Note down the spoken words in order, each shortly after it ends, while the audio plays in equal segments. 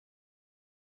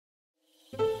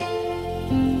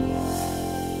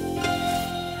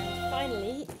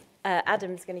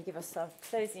Adam's going to give us some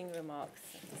closing remarks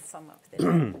to sum up the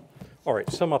day. All right,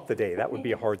 sum up the day. That would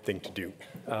be a hard thing to do.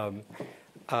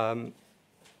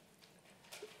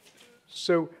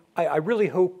 So I really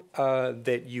hope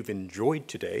that you've enjoyed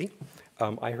today.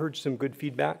 I heard some good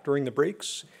feedback during the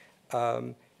breaks.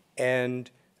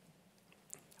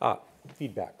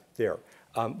 Feedback there,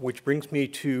 which brings me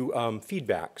to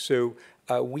feedback. So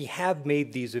we have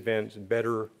made these events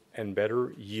better and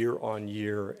better year on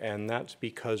year, and that's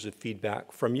because of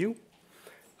feedback from you.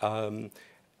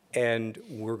 And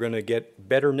we're going to get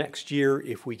better next year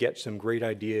if we get some great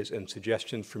ideas and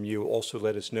suggestions from you. Also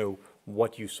let us know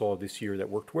what you saw this year that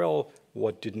worked well,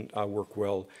 what didn't work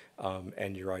well,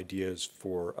 and your ideas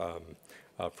for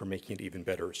making it even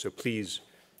better. So please,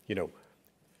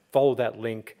 follow that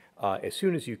link as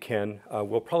soon as you can.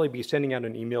 We'll probably be sending out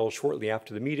an email shortly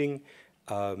after the meeting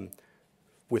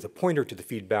with a pointer to the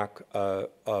feedback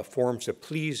form, so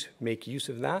please make use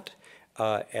of that,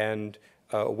 and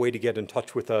a way to get in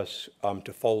touch with us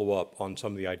to follow up on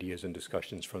some of the ideas and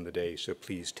discussions from the day, so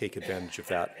please take advantage of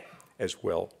that as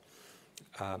well.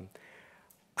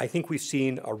 I think we've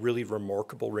seen a really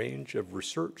remarkable range of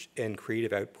research and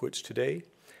creative outputs today.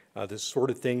 The sort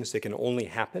of things that can only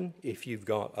happen if you've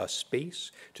got a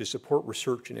space to support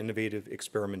research and innovative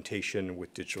experimentation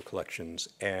with digital collections.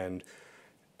 And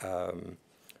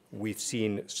we've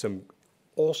seen some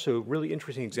also really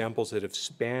interesting examples that have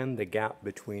spanned the gap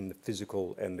between the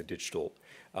physical and the digital,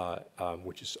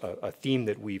 which is a theme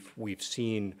that we've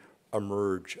seen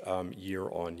emerge year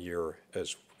on year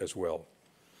as well.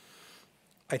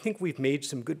 I think we've made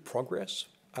some good progress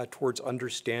towards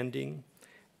understanding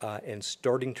and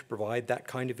starting to provide that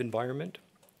kind of environment.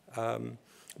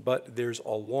 But there's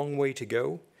a long way to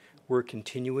go. We're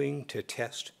continuing to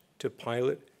test, to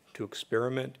pilot, to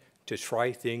experiment, to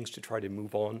try things, to try to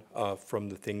move on from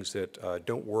the things that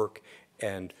don't work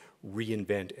and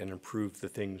reinvent and improve the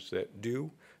things that do.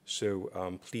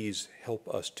 So please help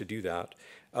us to do that.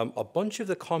 A bunch of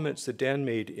the comments that Dan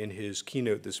made in his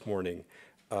keynote this morning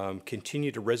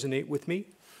continue to resonate with me.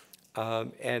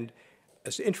 And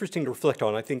it's interesting to reflect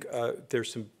on. I think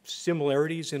there's some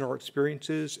similarities in our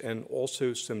experiences and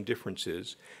also some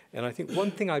differences. And I think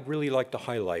one thing I'd really like to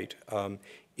highlight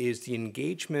is the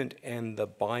engagement and the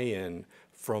buy-in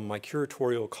from my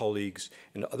curatorial colleagues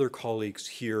and other colleagues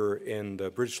here in the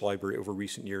British Library over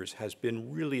recent years has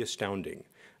been really astounding.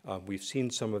 We've seen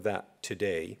some of that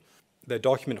today. The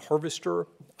document harvester,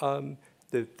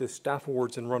 the staff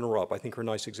awards and runner-up, I think are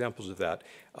nice examples of that.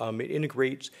 It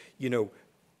integrates,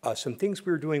 some things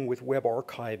we were doing with web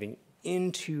archiving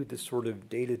into the sort of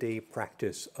day-to-day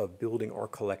practice of building our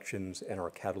collections and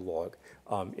our catalog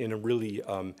in a really,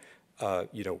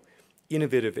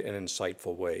 innovative and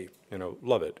insightful way.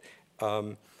 Love it.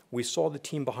 We saw the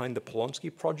team behind the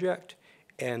Polonsky project,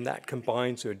 and that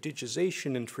combines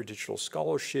digitization and traditional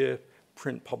scholarship,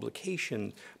 print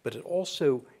publication, but it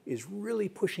also is really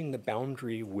pushing the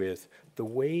boundary with the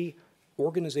way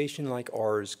organizations like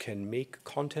ours can make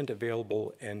content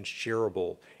available and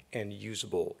shareable and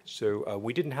usable. So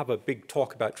we didn't have a big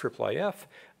talk about IIIF,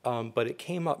 but it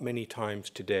came up many times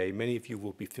today. Many of you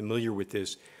will be familiar with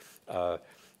this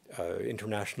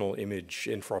International Image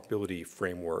Interoperability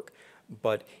Framework,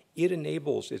 but it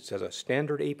enables, it's as a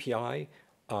standard API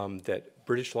that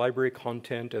British Library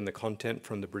content and the content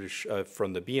from the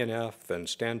from the BNF and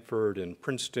Stanford and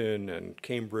Princeton and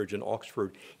Cambridge and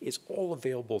Oxford is all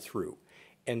available through.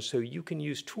 And so you can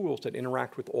use tools that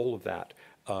interact with all of that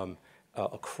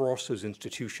across those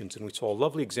institutions. And we saw a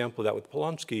lovely example of that with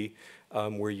Polonsky,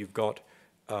 where you've got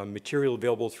material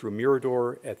available through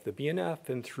Mirador at the BNF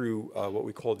and through what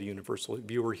we call the Universal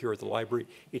Viewer here at the library.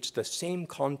 It's the same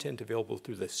content available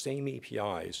through the same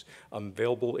APIs,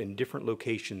 available in different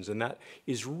locations, and that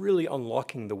is really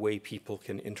unlocking the way people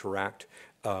can interact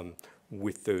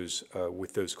with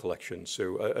those collections.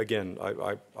 So again,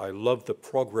 I love the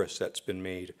progress that's been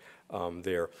made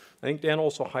there. I think Dan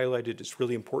also highlighted it's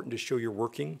really important to show you're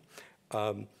working.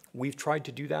 We've tried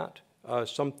to do that.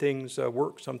 Some things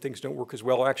work, some things don't work as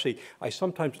well. Actually, I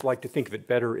sometimes like to think of it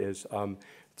better as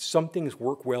some things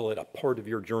work well at a part of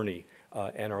your journey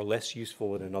and are less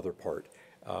useful at another part.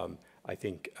 I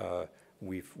think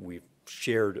we've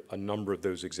shared a number of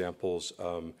those examples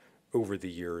over the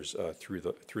years through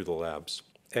the labs.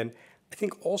 And I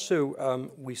think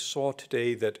also we saw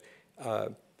today that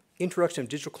introduction of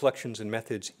digital collections and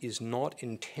methods is not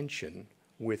in tension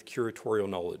with curatorial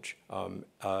knowledge.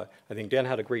 I think Dan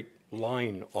had a great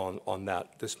line on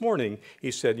that this morning.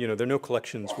 He said, there are no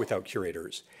collections without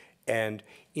curators. And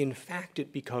in fact,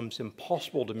 it becomes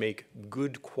impossible to make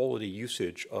good quality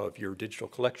usage of your digital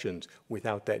collections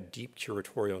without that deep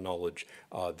curatorial knowledge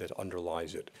that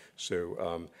underlies it.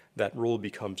 So that role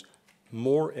becomes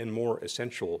more and more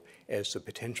essential as the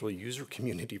potential user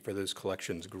community for those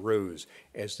collections grows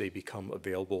as they become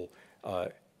available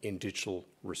in digital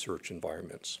research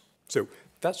environments. So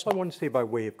that's what I want to say by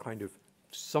way of kind of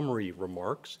summary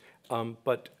remarks.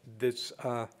 But this,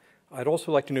 I'd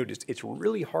also like to note it's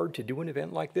really hard to do an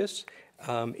event like this.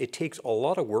 It takes a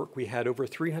lot of work. We had over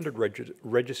 300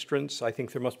 registrants. I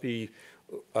think there must be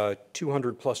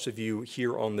 200 plus of you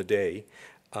here on the day.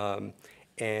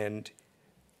 And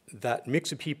that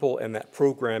mix of people and that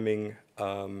programming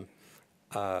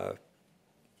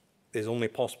is only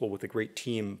possible with a great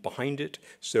team behind it.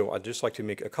 So I'd just like to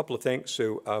make a couple of thanks.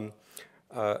 So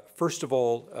first of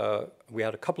all, we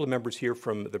had a couple of members here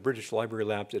from the British Library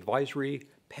Labs Advisory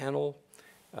Panel.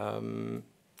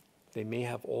 They may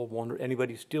have all wandered.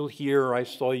 Anybody still here? I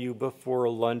saw you before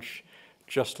lunch,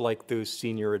 just like those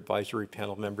senior advisory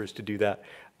panel members to do that.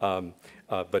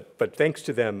 But thanks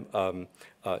to them,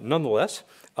 nonetheless,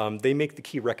 they make the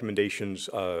key recommendations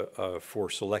for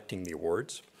selecting the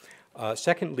awards.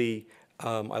 Secondly,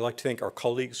 I'd like to thank our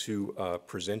colleagues who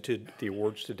presented the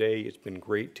awards today. It's been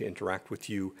great to interact with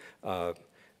you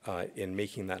in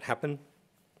making that happen.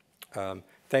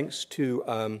 Thanks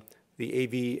to the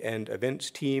AV and events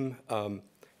team.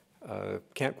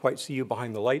 Can't quite see you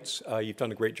behind the lights. You've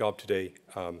done a great job today.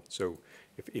 So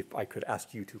if I could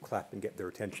ask you to clap and get their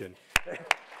attention.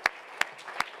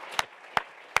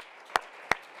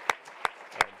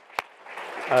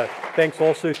 Thanks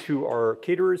also to our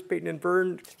caterers, Peyton and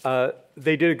Vern.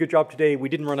 They did a good job today. We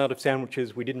didn't run out of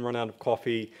sandwiches. We didn't run out of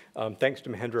coffee. Thanks to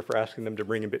Mahendra for asking them to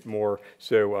bring a bit more.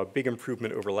 So a big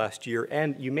improvement over last year.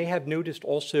 And you may have noticed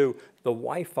also the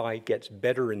Wi-Fi gets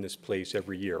better in this place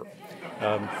every year.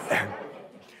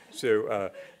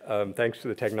 So thanks to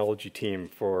the technology team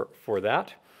for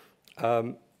that.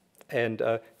 And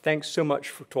thanks so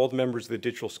much to all the members of the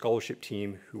Digital Scholarship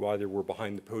team who either were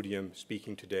behind the podium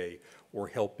speaking today or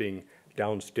helping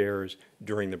downstairs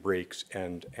during the breaks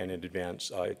and in advance.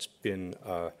 It's been,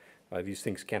 these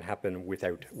things can't happen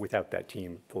without that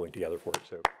team pulling together for it.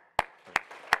 So.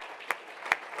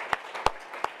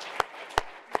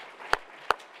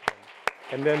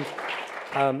 And then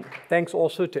thanks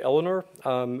also to Eleanor,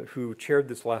 who chaired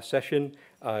this last session.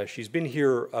 She's been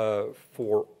here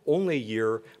for only a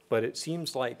year, but it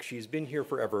seems like she's been here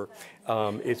forever.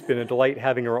 It's been a delight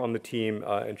having her on the team,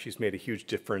 and she's made a huge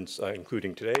difference,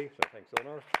 including today. So thanks,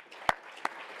 Eleanor.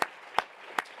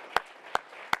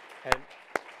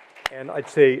 And I'd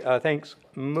say thanks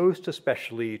most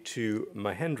especially to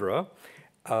Mahendra.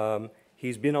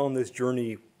 He's been on this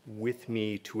journey with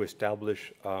me to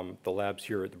establish the labs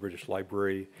here at the British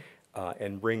Library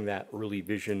and bring that early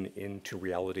vision into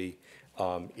reality.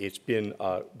 It's been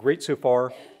great so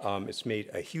far. It's made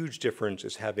a huge difference.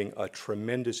 It's having a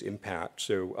tremendous impact.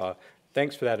 So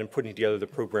thanks for that and putting together the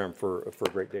program for a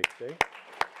great day today.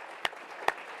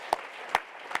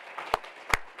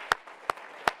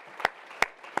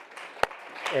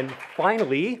 And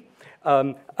finally,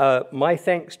 my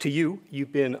thanks to you.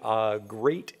 You've been a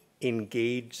great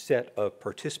engaged set of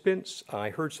participants. I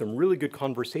heard some really good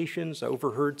conversations. I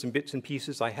overheard some bits and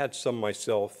pieces. I had some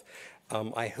myself.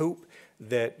 I hope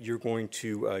that you're going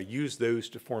to use those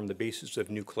to form the basis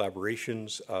of new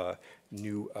collaborations,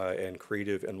 new and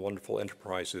creative and wonderful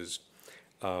enterprises.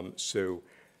 So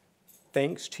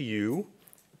thanks to you.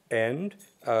 And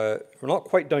we're not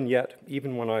quite done yet,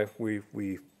 even when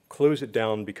we close it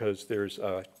down, because there's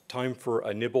time for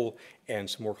a nibble and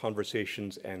some more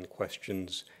conversations and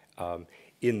questions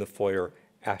in the foyer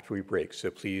after we break. So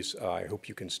please, I hope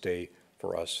you can stay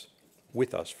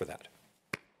with us for that.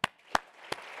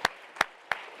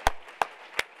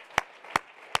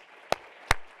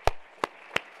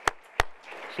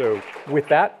 So with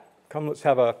that, come let's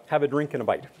have a drink and a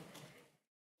bite.